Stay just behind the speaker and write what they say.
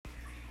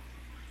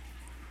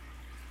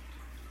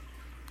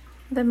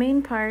The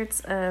main parts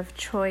of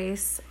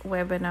Choice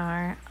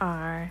webinar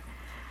are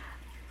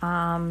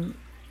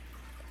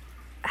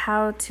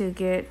how to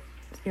get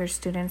your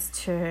students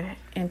to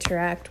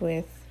interact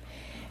with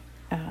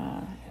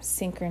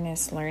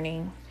asynchronous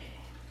learning.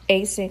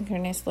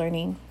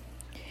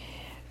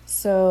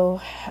 So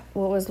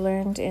what was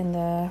learned in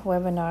the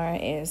webinar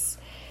is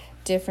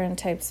different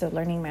types of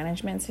learning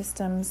management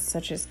systems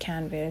such as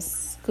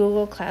Canvas,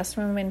 Google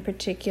Classroom in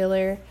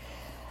particular.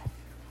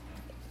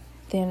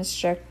 The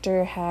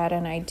instructor had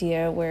an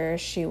idea where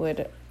she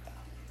would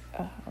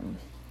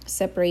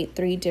separate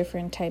 3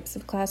 different types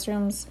of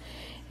classrooms.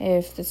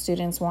 If the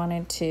students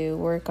wanted to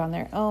work on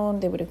their own,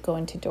 they would go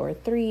into door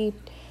 3.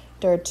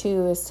 Door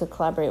 2 is to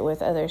collaborate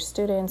with other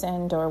students,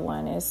 and door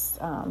 1 is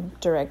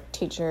direct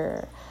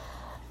teacher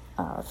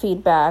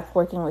feedback,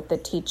 working with the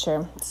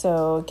teacher.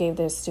 So it gave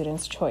the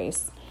students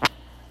choice.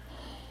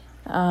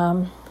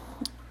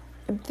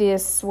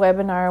 This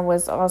webinar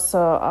was also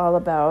all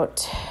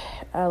about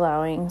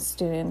allowing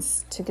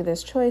students to get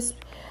this choice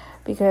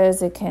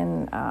because it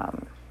can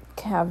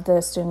have the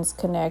students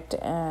connect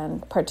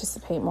and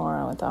participate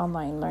more with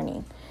online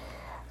learning.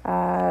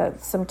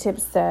 Some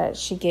tips that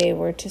she gave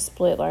were to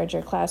split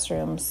larger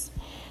classrooms,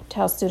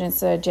 tell students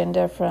the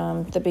agenda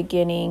from the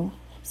beginning,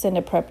 send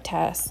a prep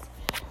task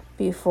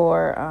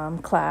before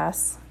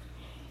class,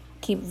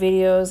 keep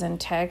videos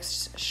and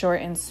text short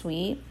and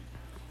sweet.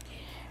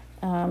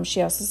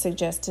 She also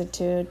suggested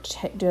to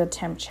do a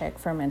temp check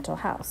for mental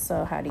health.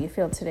 So how do you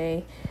feel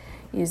today?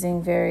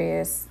 Using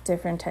various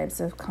different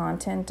types of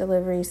content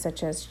delivery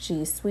such as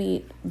G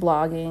Suite,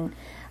 blogging,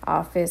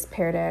 Office,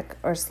 Pear Deck,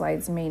 or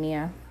Slides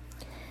Mania.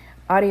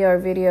 Audio or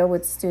video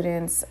with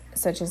students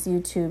such as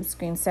YouTube,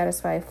 Screen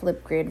Satisfy,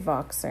 Flipgrid,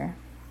 Voxer.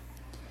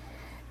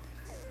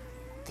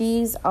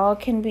 These all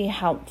can be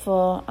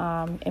helpful.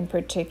 In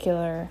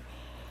particular,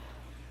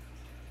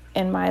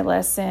 in my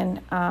lesson,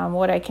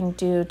 what I can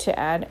do to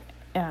add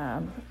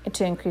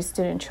to increase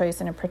student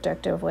choice in a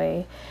productive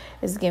way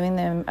is giving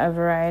them a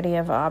variety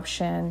of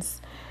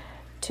options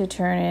to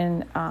turn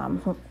in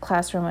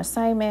classroom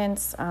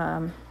assignments.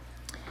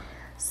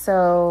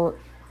 So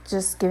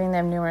just giving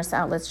them numerous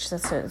outlets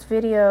such as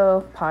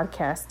video,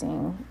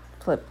 podcasting,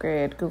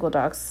 Flipgrid, Google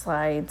Docs,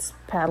 Slides,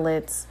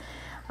 Padlets,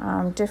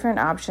 different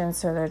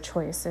options for their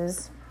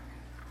choices.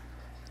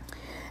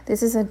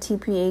 This is a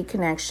TPE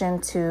connection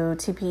to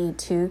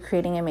TPE2,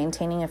 creating and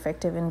maintaining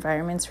effective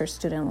environments for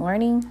student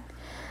learning.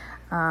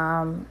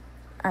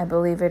 I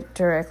believe it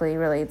directly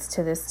relates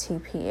to this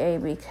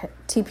TPE,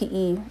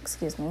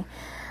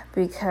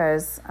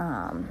 because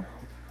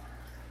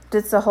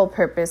that's the whole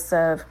purpose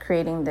of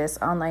creating this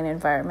online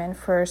environment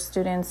for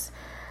students,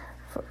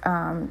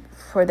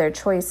 for their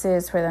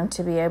choices, for them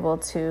to be able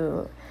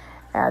to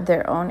add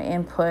their own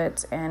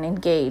input and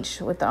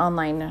engage with the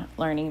online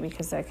learning,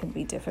 because that can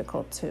be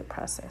difficult to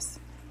process.